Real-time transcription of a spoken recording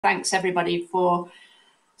thanks everybody for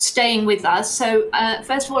staying with us. So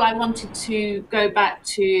first of all, I wanted to go back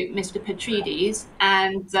to Mr. Petrides,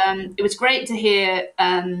 and it was great to hear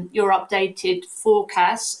your updated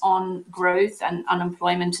forecasts on growth and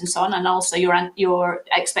unemployment and so on, and also your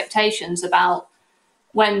expectations about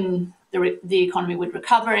when the economy would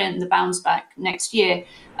recover and the bounce back next year.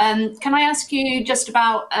 Can I ask you just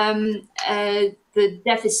about the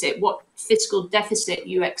deficit, what fiscal deficit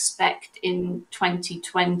you expect in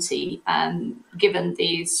 2020, given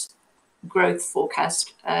these growth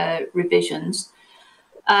forecast revisions?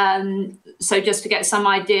 So just to get some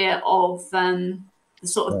idea of the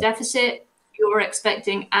sort of deficit you're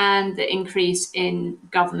expecting and the increase in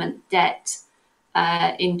government debt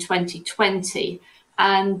in 2020.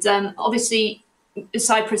 And obviously,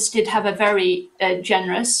 Cyprus did have a very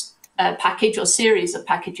generous package or series of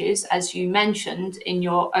packages, as you mentioned in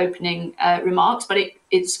your opening remarks, but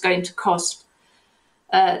it's going to cost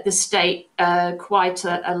the state quite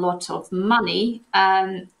a lot of money.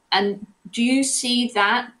 And do you see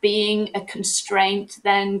that being a constraint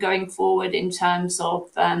then going forward in terms of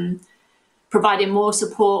providing more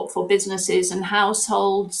support for businesses and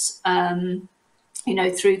households,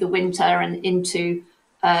 through the winter and into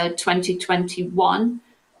 2021?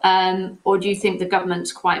 Or do you think the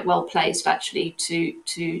government's quite well placed actually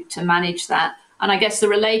to manage that? And I guess the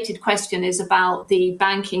related question is about the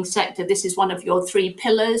banking sector. This is one of your three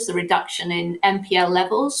pillars, the reduction in NPL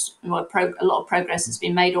levels. A lot of progress has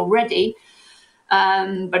been made already,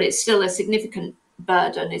 but it's still a significant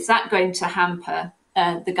burden. Is that going to hamper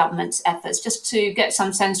the government's efforts? Just to get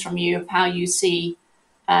some sense from you of how you see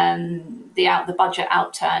the budget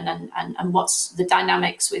outturn and what's the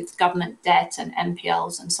dynamics with government debt and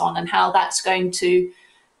NPLs and so on, and how that's going to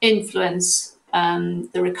influence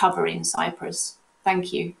the recovery in Cyprus.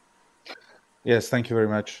 Thank you. Yes, thank you very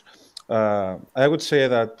much. I would say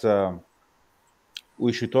that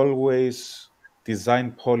we should always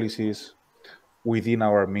design policies within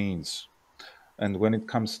our means. And when it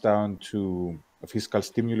comes down to fiscal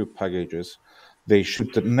stimulus packages, they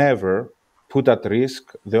should never put at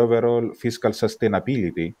risk the overall fiscal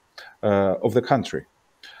sustainability of the country.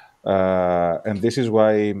 And this is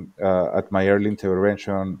why at my early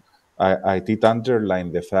intervention, I did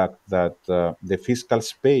underline the fact that the fiscal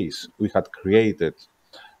space we had created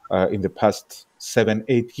in the past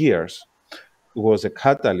 7-8 years was a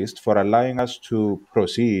catalyst for allowing us to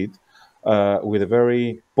proceed with a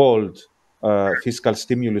very bold fiscal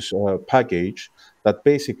stimulus package that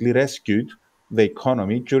basically rescued the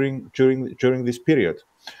economy during this period.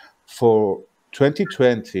 For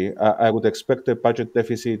 2020, I would expect a budget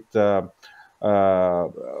deficit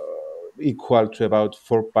equal to about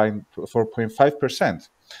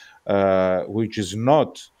 4.5%, which is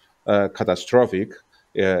not catastrophic,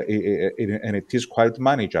 and it is quite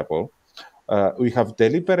manageable. We have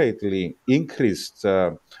deliberately increased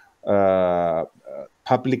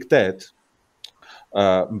public debt,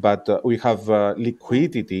 but we have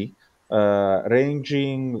liquidity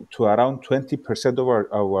ranging to around 20% of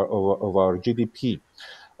our GDP.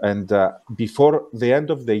 And before the end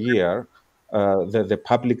of the year, the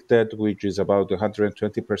public debt, which is about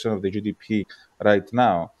 120% of the GDP right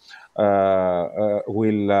now,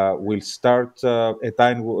 will start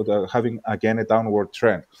having again a downward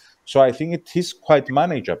trend. So I think it is quite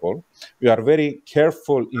manageable. We are very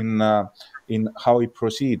careful in how we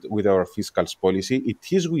proceed with our fiscal policy.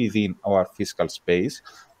 It is within our fiscal space,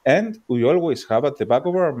 and we always have at the back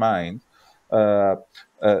of our mind the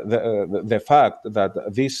fact that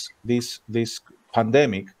this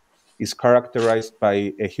pandemic is characterized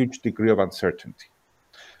by a huge degree of uncertainty.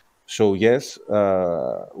 So yes,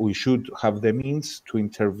 we should have the means to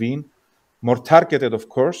intervene, more targeted, of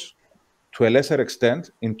course, to a lesser extent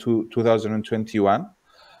into 2021.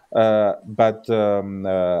 But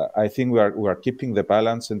I think we are keeping the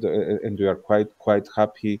balance, and we are quite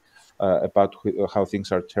happy about how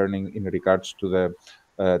things are turning in regards to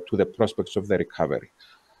the prospects of the recovery.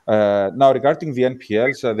 Now, regarding the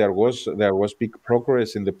NPLs, there was big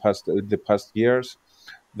progress in the past years.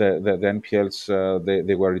 The NPLs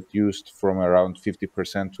they were reduced from around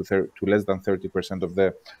 50% to less than 30% of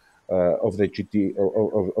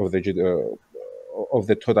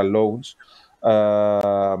the total loans.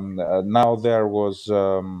 Now there was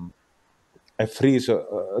a freeze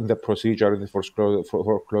in the procedure, in the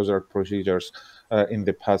foreclosure procedures in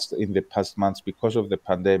the past months because of the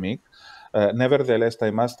pandemic. Nevertheless,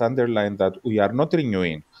 I must underline that we are not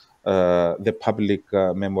renewing the public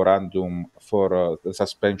memorandum for the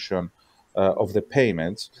suspension of the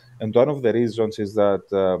payments. And one of the reasons is that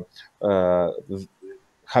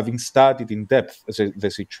having studied in depth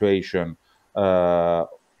the situation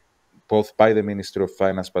both by the Ministry of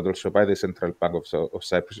Finance but also by the Central Bank of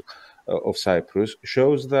Cyprus,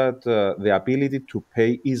 shows that the ability to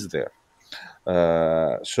pay is there.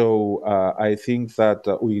 So I think that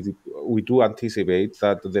we do anticipate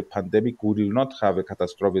that the pandemic will not have a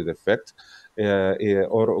catastrophic effect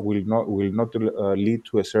or will not lead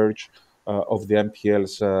to a surge of the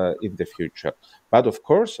NPLs in the future. But of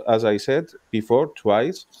course, as I said before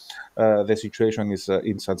twice, the situation is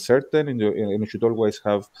uncertain, and you should always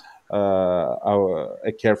have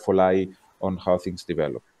a careful eye on how things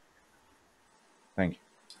develop. Thank you.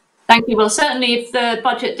 Thank you. Well, certainly if the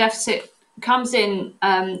budget deficit comes in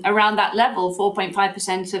around that level,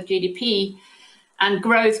 4.5% of GDP, and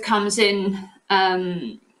growth comes in,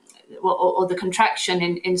 or the contraction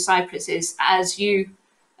in Cyprus is as you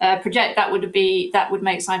project, that would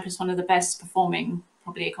make Cyprus one of the best performing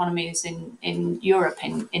probably economies in Europe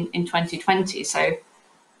in 2020. So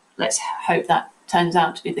let's hope that turns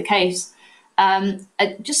out to be the case.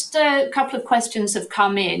 Just a couple of questions have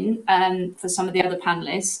come in for some of the other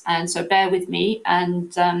panelists, and so bear with me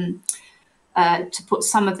and to put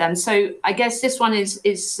some of them. So I guess this one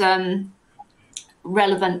is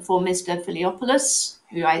relevant for Mr. Filiopoulos,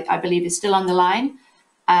 who I believe is still on the line,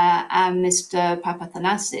 and Mr.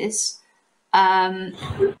 Papathanassis,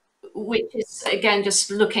 which is, again, just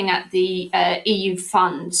looking at the EU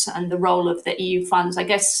funds and the role of the EU funds. I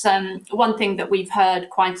guess one thing that we've heard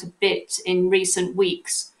quite a bit in recent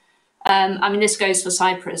weeks, I mean, this goes for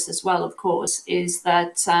Cyprus as well, of course, is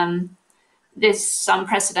that this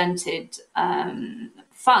unprecedented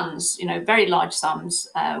funds, very large sums,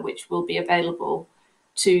 which will be available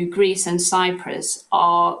to Greece and Cyprus,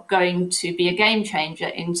 are going to be a game changer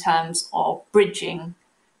in terms of bridging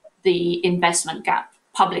the investment gap,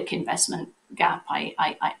 public investment gap,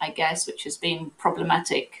 I guess, which has been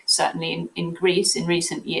problematic, certainly in Greece in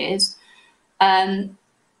recent years. But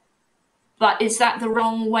is that the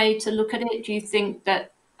wrong way to look at it? Do you think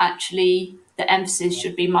that actually the emphasis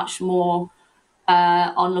should be much more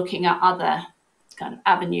on looking at other kind of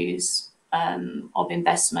avenues of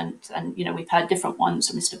investment? And, we've had different ones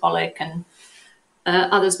from Mr. Volek and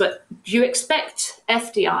others, but do you expect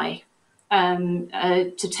FDI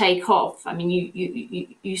to take off? I mean,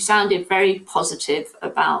 you sounded very positive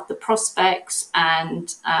about the prospects,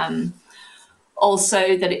 and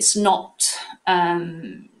also that it's not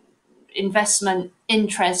investment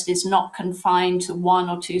interest is not confined to one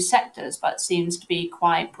or two sectors, but seems to be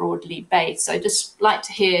quite broadly based. So I'd just like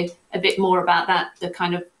to hear a bit more about that, the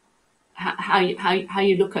kind of how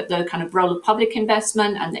you look at the kind of role of public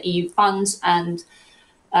investment and the EU funds and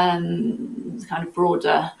kind of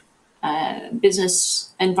broader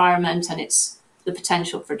business environment and the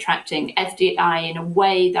potential for attracting FDI in a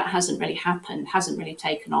way that hasn't really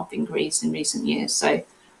taken off in Greece in recent years. So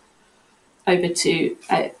over to you,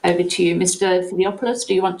 Mr. Filiopoulos.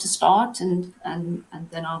 Do you want to start, and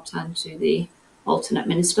then I'll turn to the alternate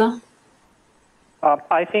minister.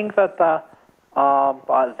 I think that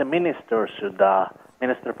the minister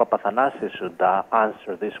Minister Papathanassis should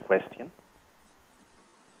answer this question.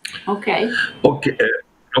 Okay.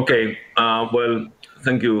 Okay. Well,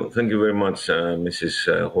 thank you very much, Mrs.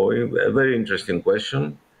 Hoy. A very interesting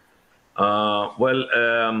question.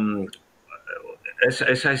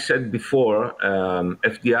 As I said before,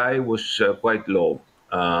 FDI was quite low.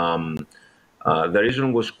 The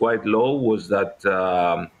reason was quite low was that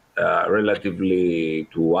relatively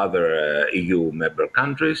to other EU member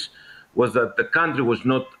countries, was that the country was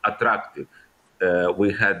not attractive.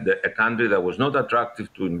 We had a country that was not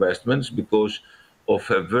attractive to investments because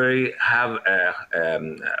of a very hard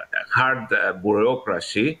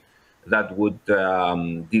bureaucracy that would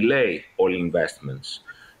delay all investments.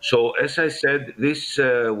 So, as I said, this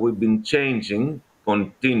we've been changing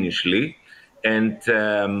continuously, and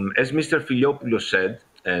as Mr. Filiopoulos said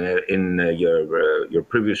in your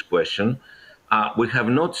previous question, we have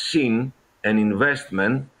not seen an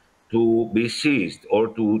investment to be seized or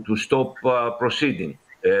to stop proceeding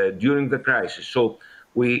during the crisis. So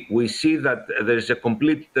we see that there is a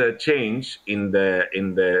complete change in the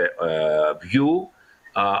view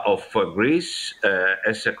of Greece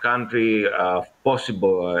as a country of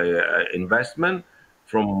possible investment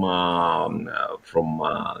from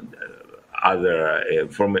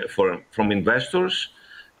investors,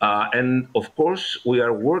 and of course we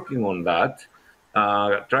are working on that,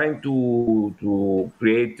 trying to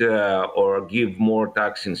create or give more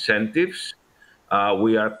tax incentives.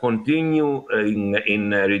 We are continuing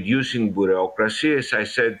in reducing bureaucracy. As I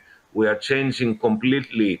said, we are changing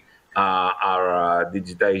completely our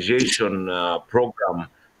digitization program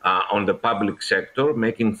on the public sector,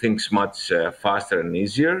 making things much faster and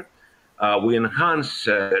easier. We enhance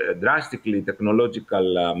drastically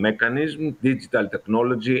technological mechanisms, digital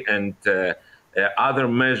technology, and other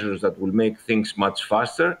measures that will make things much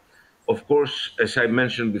faster. Of course, as I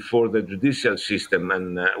mentioned before, the judicial system,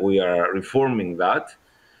 and we are reforming that.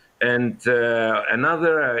 And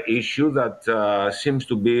another issue that seems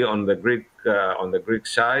to be on the Greek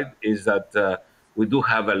side is that we do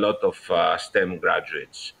have a lot of STEM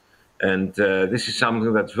graduates, and this is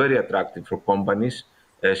something that's very attractive for companies,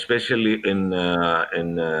 especially in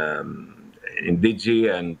DG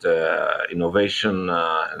and innovation.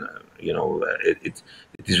 It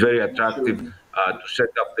is very attractive to set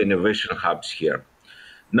up the innovation hubs here.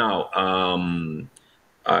 Now,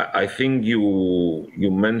 I think you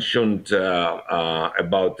mentioned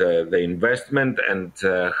about the investment and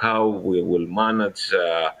how we will manage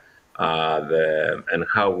and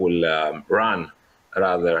how we'll run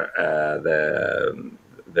rather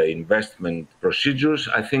the investment procedures.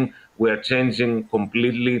 I think we are changing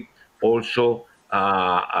completely also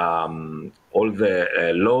all the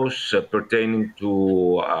laws pertaining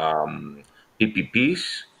to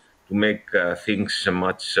PPPs, to make things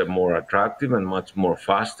much more attractive and much more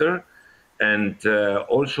faster. And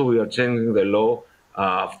also we are changing the law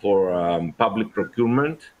for public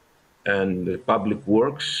procurement and public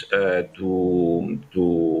works to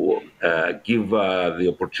give the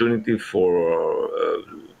opportunity for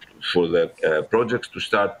the projects to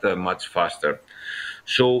start much faster.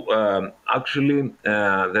 So actually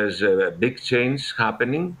there's a big change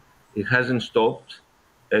happening. It hasn't stopped,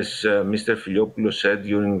 as Mr. Filiopoulos said,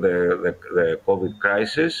 during the COVID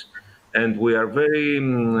crisis. And we are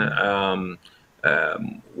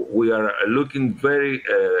we are looking very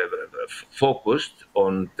focused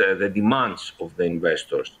on the demands of the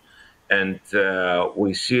investors. And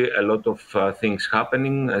we see a lot of things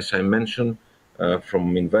happening, as I mentioned,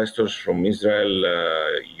 from investors from Israel,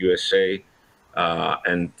 USA,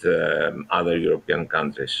 and other European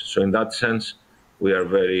countries. So in that sense, we are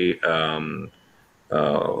very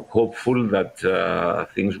hopeful that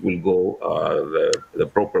things will go the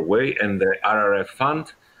proper way, and the RRF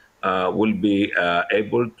fund will be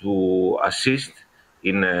able to assist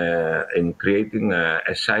in creating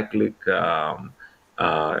a cyclic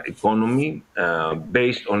economy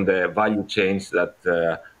based on the value chains that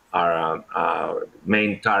are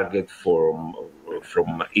main target from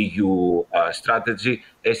EU strategy,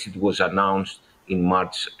 as it was announced in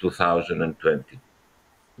March 2020.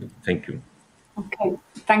 Thank you. Okay,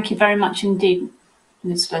 thank you very much indeed,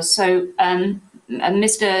 Minister. So,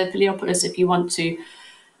 Mr. Filiopoulos, if you want to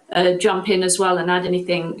jump in as well and add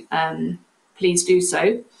anything, please do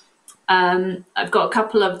so. I've got a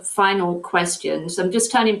couple of final questions. I'm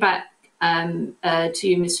just turning back to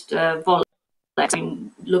you, Mr. Volek,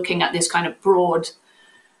 looking at this kind of broad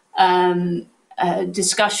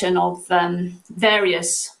discussion of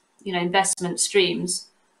various, investment streams.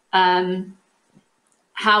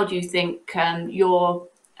 How do you think your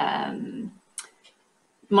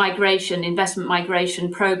investment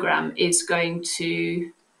migration program is going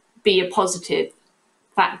to be a positive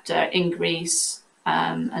factor in Greece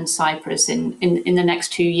and Cyprus in the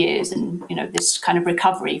next 2 years, and this kind of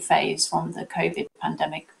recovery phase from the COVID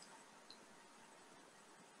pandemic?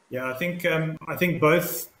 Yeah, I think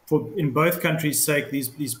in both countries' sake,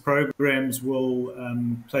 these programs will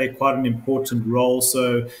play quite an important role.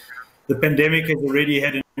 So the pandemic has already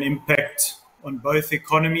had an impact on both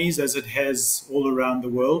economies, as it has all around the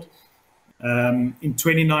world. In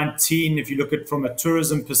 2019, if you look at from a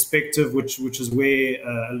tourism perspective, which is where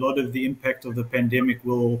a lot of the impact of the pandemic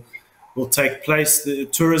will take place, the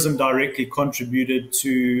tourism directly contributed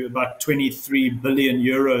to about 23 billion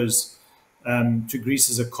euros to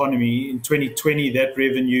Greece's economy. In 2020, that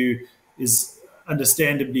revenue is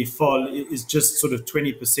understandably is just sort of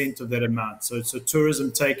 20% of that amount. So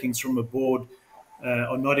tourism takings from abroad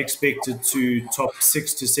are not expected to top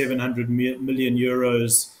 600 to 700 million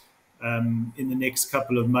euros in the next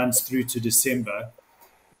couple of months through to December.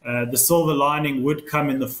 The silver lining would come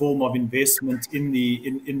in the form of investment in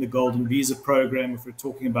the Golden Visa program, if we're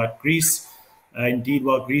talking about Greece. Indeed,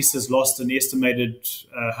 while Greece has lost an estimated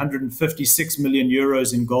 156 million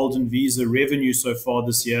euros in Golden Visa revenue so far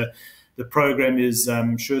this year, the program is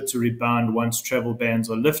sure to rebound once travel bans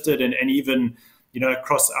are lifted. And even,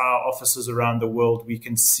 across our offices around the world, we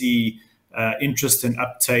can see interest and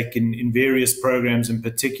uptake in various programs, and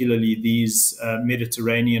particularly these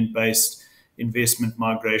Mediterranean-based investment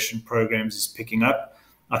migration programs is picking up.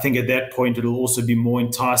 I think at that point, it'll also be more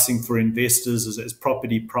enticing for investors as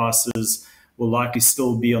property prices will likely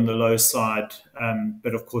still be on the low side,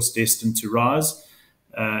 but of course destined to rise.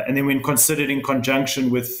 And then when considered in conjunction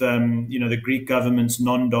with the Greek government's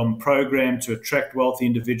non-dom program to attract wealthy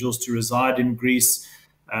individuals to reside in Greece,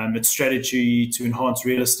 its strategy to enhance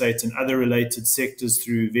real estate and other related sectors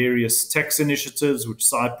through various tax initiatives, which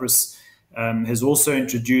Cyprus has also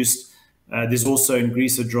introduced. There's also in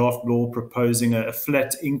Greece a draft law proposing a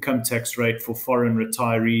flat income tax rate for foreign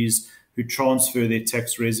retirees who transfer their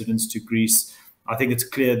tax residence to Greece. I think it's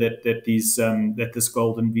clear that this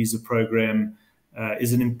golden visa program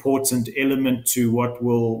is an important element to what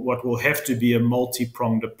will have to be a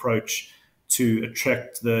multi-pronged approach to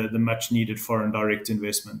attract the much needed foreign direct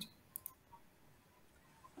investment.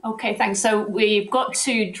 Okay, thanks. So we've got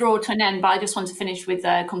to draw to an end, but I just want to finish with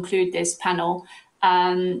conclude this panel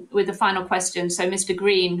with the final question. So, Mr.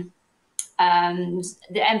 Green,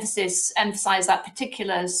 the emphasize that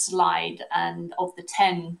particular slide and of the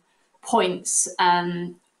 10 points,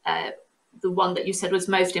 the one that you said was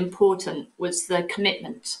most important was the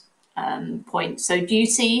commitment point. So do you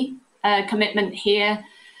see commitment here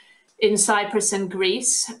in Cyprus and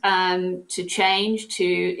Greece to change,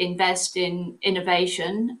 to invest in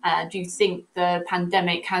innovation? Do you think the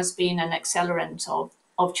pandemic has been an accelerant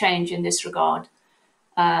of change in this regard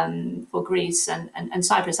for Greece and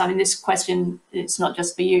Cyprus? I mean, this question, it's not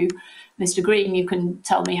just for you, Mr. Green. You can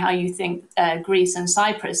tell me how you think Greece and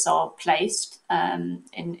Cyprus are placed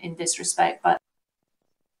in this respect, but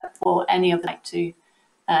for any of them to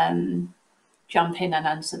jump in and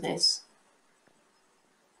answer this.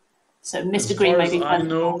 So, Mr. Green, maybe.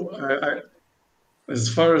 As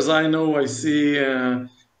far as I know, I see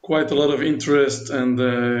quite a lot of interest and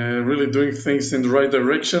really doing things in the right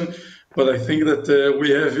direction. But I think that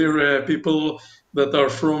we have here people that are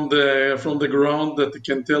from the ground that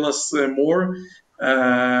can tell us more.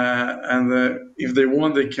 And if they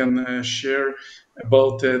want, they can share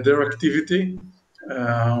about their activity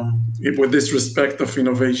with this respect of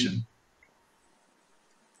innovation.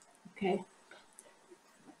 Okay.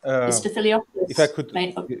 Mr. Filiopoulos, if I could,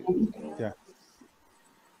 yeah.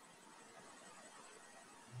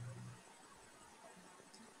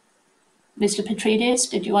 Mr. Petrides,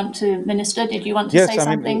 did you want to minister? Did you want to say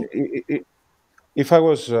something? If I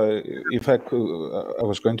was going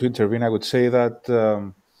to intervene, I would say that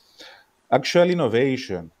actual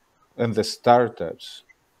innovation and the startups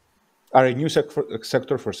are a new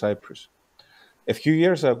sector for Cyprus. A few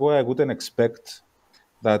years ago, I wouldn't expect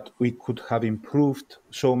that we could have improved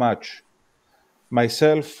so much.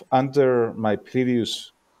 Myself, under my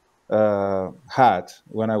previous hat,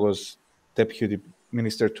 when I was deputy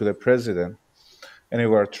minister to the president, and we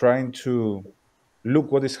were trying to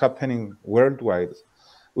look what is happening worldwide.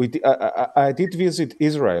 I did visit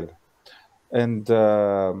Israel, and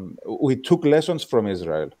we took lessons from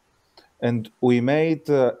Israel, and we made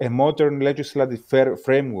a modern legislative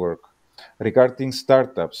framework regarding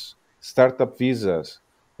startups, startup visas,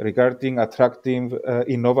 regarding attracting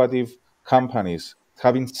innovative companies,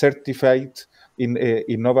 having certified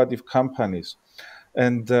innovative companies.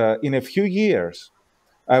 And in a few years,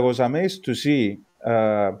 I was amazed to see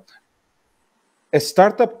a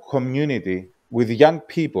startup community with young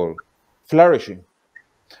people flourishing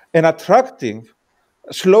and attracting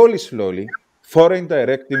slowly foreign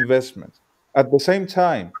direct investment. At the same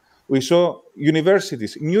time, we saw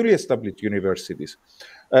universities, newly established universities,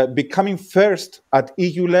 becoming first at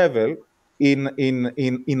EU level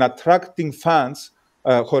in attracting funds,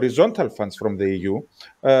 horizontal funds from the EU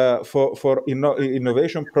for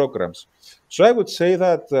innovation programs. So I would say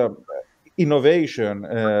that innovation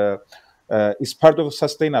is part of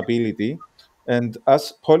sustainability, and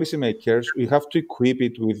as policymakers, we have to equip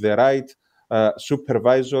it with the right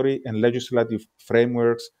supervisory and legislative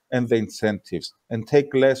frameworks and the incentives, and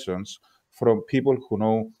take lessons from people who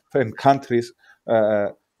know, and countries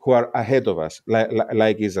who are ahead of us,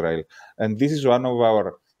 like Israel. And this is one of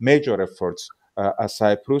our major efforts as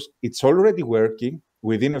Cyprus. It's already working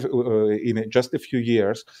within in just a few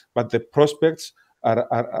years, but the prospects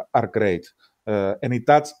are great. And it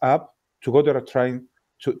adds up to what they're trying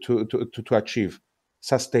to achieve: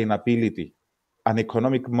 sustainability, an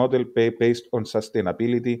economic model based on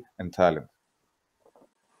sustainability and talent.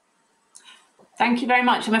 Thank you very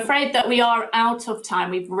much. I'm afraid that we are out of time.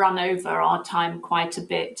 We've run over our time quite a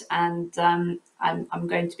bit, and I'm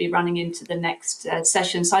going to be running into the next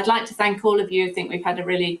session. So I'd like to thank all of you. I think we've had a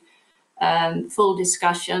really full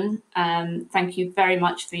discussion. Thank you very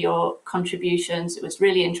much for your contributions. It was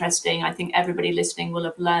really interesting. I think everybody listening will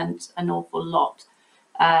have learned an awful lot.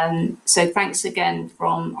 So thanks again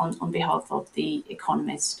on behalf of The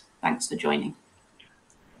Economist. Thanks for joining.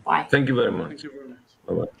 Bye. Thank you very much.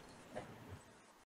 Bye-bye.